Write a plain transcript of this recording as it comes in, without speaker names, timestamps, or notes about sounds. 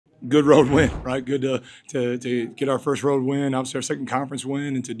good road win, right? Good to get our first road win, obviously our second conference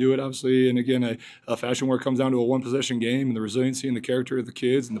win, and to do it obviously, and again, a fashion where it comes down to a one-possession game, and the resiliency and the character of the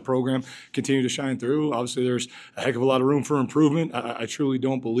kids and the program continue to shine through. Obviously, there's a heck of a lot of room for improvement. I truly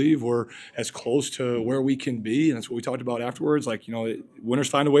don't believe we're as close to where we can be, and that's what we talked about afterwards. Like, winners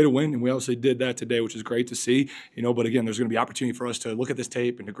find a way to win, and we obviously did that today, which is great to see. But again, there's going to be opportunity for us to look at this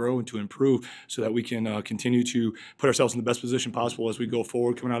tape and to grow and to improve so that we can continue to put ourselves in the best position possible as we go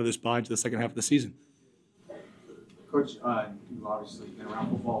forward coming out of this bye into the second half of the season. Coach, you've obviously been around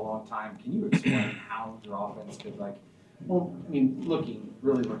football a long time. Can you explain how your offense could, looking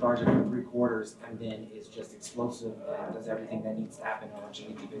really lethargic for 3 quarters and then is just explosive and does everything that needs to happen in order to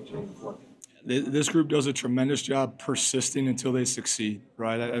get the victory in the fourth? This group does a tremendous job persisting until they succeed,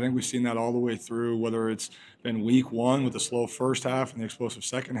 right? I think we've seen that all the way through, whether it's been week 1 with the slow first half and the explosive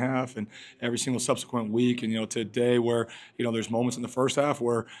second half and every single subsequent week. And, today where, there's moments in the first half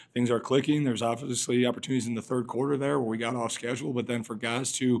where things are clicking. There's obviously opportunities in the third quarter there where we got off schedule, but then for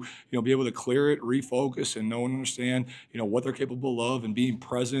guys to, be able to clear it, refocus, and know and understand, what they're capable of and being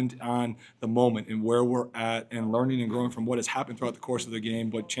present on the moment and where we're at and learning and growing from what has happened throughout the course of the game,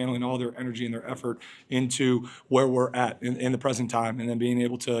 but channeling all their energy and their effort into where we're at in the present time, and then being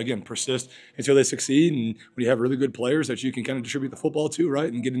able to, again, persist until they succeed. And when you have really good players that you can kind of distribute the football to,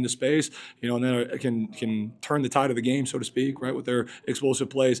 right, and get into space, and then it can turn the tide of the game, so to speak, right, with their explosive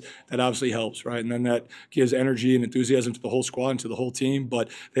plays, that obviously helps, right? And then that gives energy and enthusiasm to the whole squad and to the whole team. But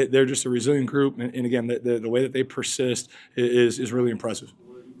they're just a resilient group, and again, the way that they persist is really impressive.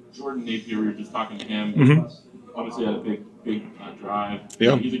 Jordan Napier, we were just talking to him. Obviously had a big drive.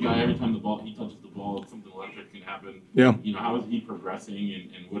 Yeah. He's a guy, every time he touches the ball, something electric can happen. Yeah. How is he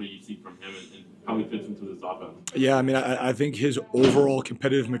progressing, and what do you see from him, and how he fits into this offense? Yeah, I think his overall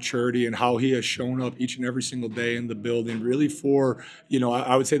competitive maturity and how he has shown up each and every single day in the building, really for,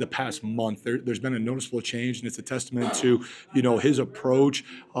 I would say the past month, there's been a noticeable change, and it's a testament to, his approach,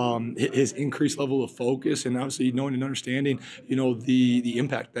 his increased level of focus, and obviously knowing and understanding, the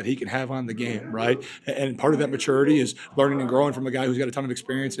impact that he can have on the game, right? And part of that maturity is learning and growing from a guy who's got a ton of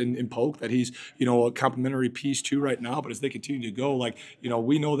experience in Polk that he's, a complementary piece to right now. But as they continue to go,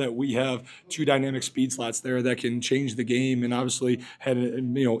 we know that we have 2 dynamic speed slots there that can change the game, and obviously had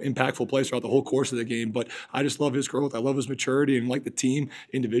impactful plays throughout the whole course of the game. But I just love his growth. I love his maturity, and like the team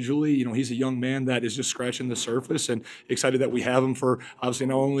individually, he's a young man that is just scratching the surface, and excited that we have him for obviously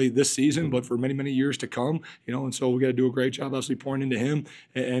not only this season but for many, many years to come. And so we got to do a great job obviously pouring into him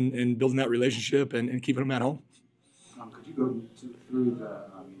and building that relationship and keeping him at home. Could you go through the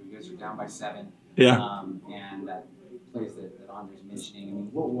you guys are down by 7? Yeah. And that plays that Andre's mentioning.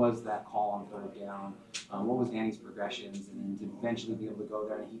 What was that call on third down? What was Danny's progressions, and then to eventually be able to go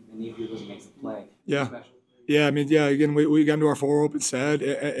there and Napier doesn't make the play? Yeah. Special. Yeah, again, we got into our 4 open set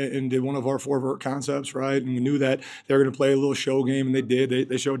and did one of our 4 vert concepts, right? And we knew that they were going to play a little show game, and they did.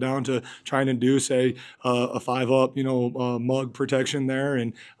 They showed down to try and induce a 5-up, mug protection there,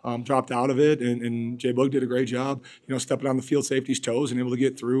 and dropped out of it. And Jay Bug did a great job, stepping on the field safety's toes and able to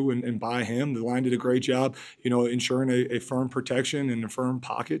get through and by him. The line did a great job, ensuring a firm protection and a firm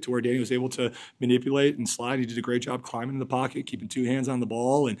pocket to where Danny was able to manipulate and slide. He did a great job climbing in the pocket, keeping 2 hands on the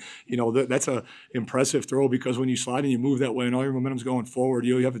ball. And, that's a impressive throw, because when you slide and you move that way and all your momentum's going forward,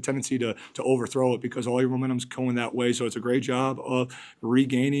 you have a tendency to overthrow it because all your momentum's going that way. So it's a great job of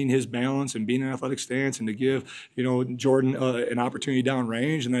regaining his balance and being in an athletic stance, and to give, Jordan an opportunity down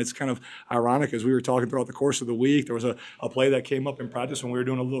range. And then it's kind of ironic, as we were talking throughout the course of the week, there was a play that came up in practice when we were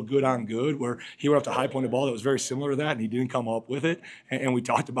doing a little good on good where he went up to high point a ball that was very similar to that, and he didn't come up with it. And we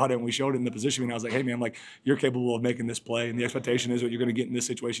talked about it, and we showed it in the position, and I was like, hey, man, you're capable of making this play, and the expectation is that you're going to get in this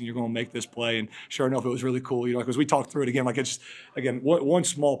situation, you're going to make this play. And sure enough, it was really cool, because we talked through it again. It's just, again, one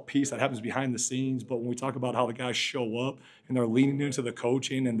small piece that happens behind the scenes. But when we talk about how the guys show up and they're leaning into the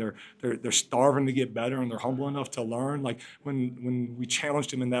coaching and they're starving to get better and they're humble enough to learn. When we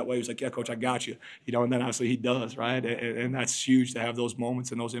challenged him in that way, he was like, "Yeah, coach, I got you." And then obviously he does, right? And that's huge to have those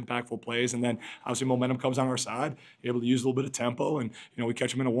moments and those impactful plays. And then obviously momentum comes on our side, you're able to use a little bit of tempo, and we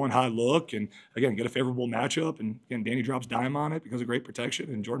catch him in a 1-high look, and again get a favorable matchup. And again, Danny drops dime on it because of great protection,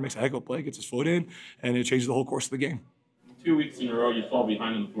 and Jordan makes a heck of a play, gets his foot in, and it changes the whole course of the game. 2 weeks in a row, you fall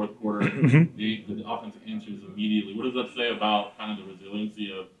behind in the fourth quarter. The offense answers immediately. What does that say about kind of the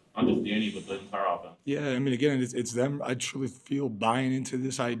resiliency of not just Danny, but the entire offense. Yeah, I mean, again, it's them. I truly feel buying into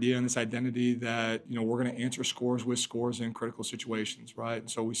this idea and this identity that we're going to answer scores with scores in critical situations, right? And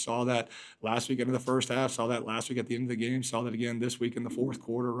so we saw that last week into the first half, saw that last week at the end of the game, saw that again this week in the fourth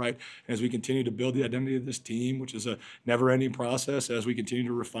quarter, right? And as we continue to build the identity of this team, which is a never-ending process, as we continue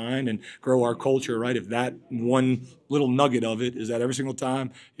to refine and grow our culture, right? If that one little nugget of it is that every single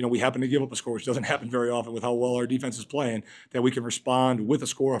time we happen to give up a score, which doesn't happen very often with how well our defense is playing, that we can respond with a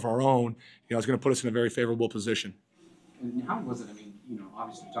score of our own. It's going to put us in a very favorable position. And how was it? I mean,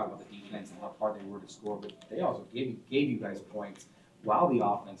 obviously we talk about the defense and how hard they were to score, but they also gave you guys points while the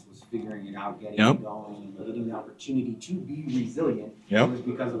offense was figuring it out, getting it going, and getting the opportunity to be resilient. It was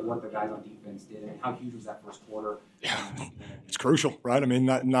because of what the guys on defense did. And how huge was that first quarter? Yeah, it's crucial, right? I mean,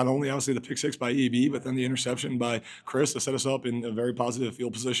 not only obviously the pick six by EB, but then the interception by Chris to set us up in a very positive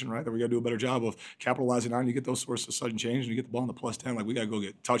field position, right? That we got to do a better job of capitalizing on. You get those sorts of sudden change, and you get the ball in the +10. Like, we got to go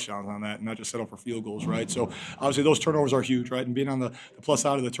get touchdowns on that, and not just settle for field goals, right? So obviously those turnovers are huge, right? And being on the plus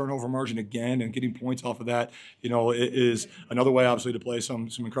side of the turnover margin again and getting points off of that, it is another way, obviously, to play some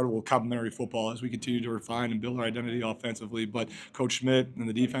incredible complementary football as we continue to refine and build our identity offensively. But Coach Schmidt and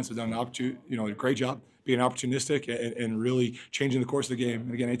the defense have done a great job being opportunistic and really changing the course of the game.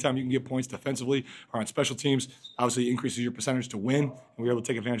 And again, anytime you can get points defensively or on special teams, obviously increases your percentage to win, and we were able to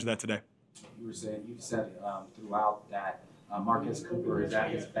take advantage of that today. You've said throughout that Marcus Cooper is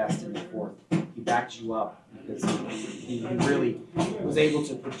at his best in the fourth. He backed you up because he really was able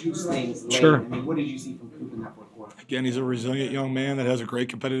to produce things late. Sure. I mean, what did you see from Cooper in that fourth quarter? Again, he's a resilient young man that has a great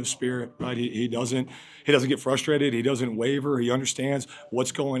competitive spirit, right? He doesn't get frustrated. He doesn't waver. He understands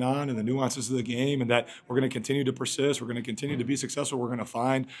what's going on and the nuances of the game, and that we're going to continue to persist. We're going to continue to be successful. We're going to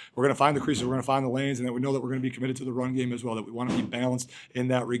find the creases. We're going to find the lanes, and that we know that we're going to be committed to the run game as well. That we want to be balanced in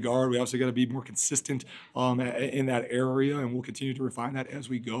that regard. We obviously got to be more consistent in that area, and we'll continue to refine that as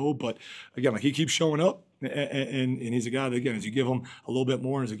we go. But again, like, he keeps showing up. And he's a guy that, again, as you give him a little bit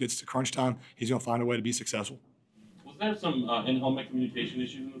more, as it gets to crunch time, he's going to find a way to be successful. Was there some in-helmet communication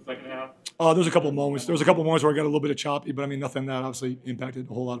issues in the second half? There was a couple of moments. There was a couple of moments where I got a little bit of choppy, but I mean, nothing that obviously impacted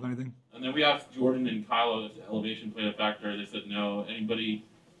a whole lot of anything. And then we asked Jordan and Kylo if the elevation played a factor. They said no. Anybody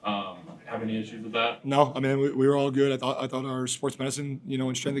have any issues with that? No, I mean, we were all good. I thought our sports medicine,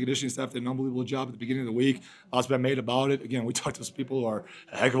 and strength and conditioning staff did an unbelievable job at the beginning of the week. Lots been made about it. Again, we talked to some people who are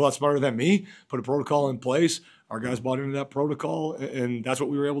a heck of a lot smarter than me, put a protocol in place. Our guys bought into that protocol, and that's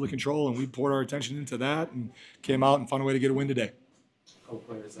what we were able to control, and we poured our attention into that and came out and found a way to get a win today.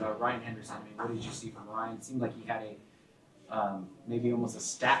 Co-players, Ryan Henderson, I mean, what did you see from Ryan? It seemed like he had maybe almost a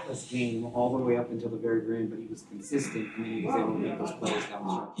statless game all the way up until the very end, but he was consistent, and then he was able to make those plays down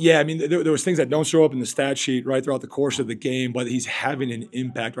the stretch. Yeah, I mean, there was things that don't show up in the stat sheet right throughout the course of the game, but he's having an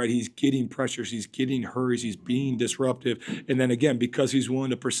impact, right? He's getting pressures, he's getting hurries, he's being disruptive, and then again, because he's willing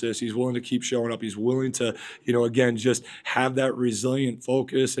to persist, he's willing to keep showing up, he's willing to, again, just have that resilient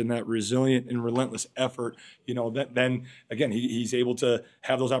focus and that resilient and relentless effort, then again, he's able to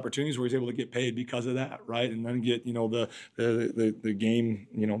have those opportunities where he's able to get paid because of that, right? And then get, the game,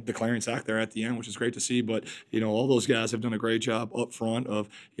 declaring sack there at the end, which is great to see. But, all those guys have done a great job up front of,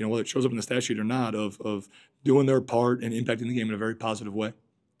 whether it shows up in the stat sheet or not, of doing their part and impacting the game in a very positive way.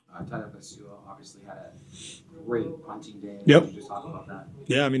 Sdsu obviously had a great punting day. Yep. You just talk about that.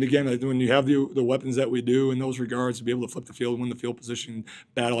 Yeah, I mean, again, when you have the weapons that we do in those regards, to be able to flip the field, win the field position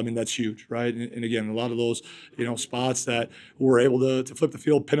battle, I mean, that's huge, right? And again, a lot of those, spots that we're able to flip the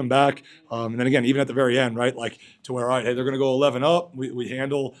field, pin them back, and then again, even at the very end, right, like to where, all right, hey, they're going to go 11 up. We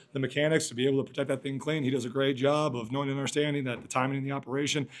handle the mechanics to be able to protect that thing clean. He does a great job of knowing and understanding that the timing in the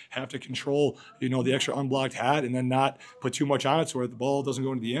operation have to control, the extra unblocked hat, and then not put too much on it so where the ball doesn't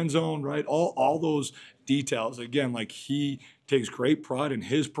go into the end zone, right? All those details. Again, like, he takes great pride in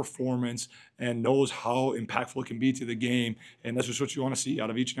his performance and knows how impactful it can be to the game. And that's just what you want to see out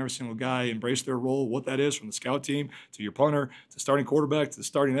of each and every single guy. Embrace their role, what that is, from the scout team to your punter to starting quarterback to the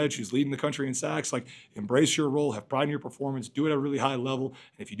starting edge who's leading the country in sacks. Like, embrace your role, have pride in your performance, do it at a really high level.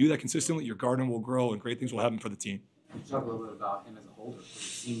 And if you do that consistently, your garden will grow and great things will happen for the team. Talk a little bit about him as a holder. It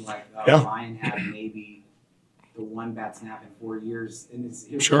seemed like Ryan had maybe the one bad snap in 4 years in his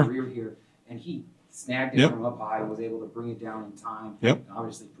career here, and he snagged it from up high, was able to bring it down in time, and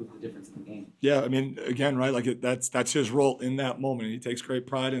obviously proved the difference in the game. Yeah, I mean, again, right, like that's his role in that moment, and he takes great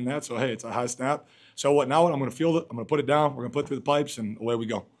pride in that. So, hey, it's a high snap. So what now? I'm going to field it. I'm going to put it down. We're going to put it through the pipes, and away we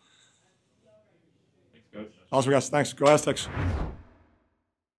go. Thanks, Coach. Awesome, guys. Thanks. Go Aztecs.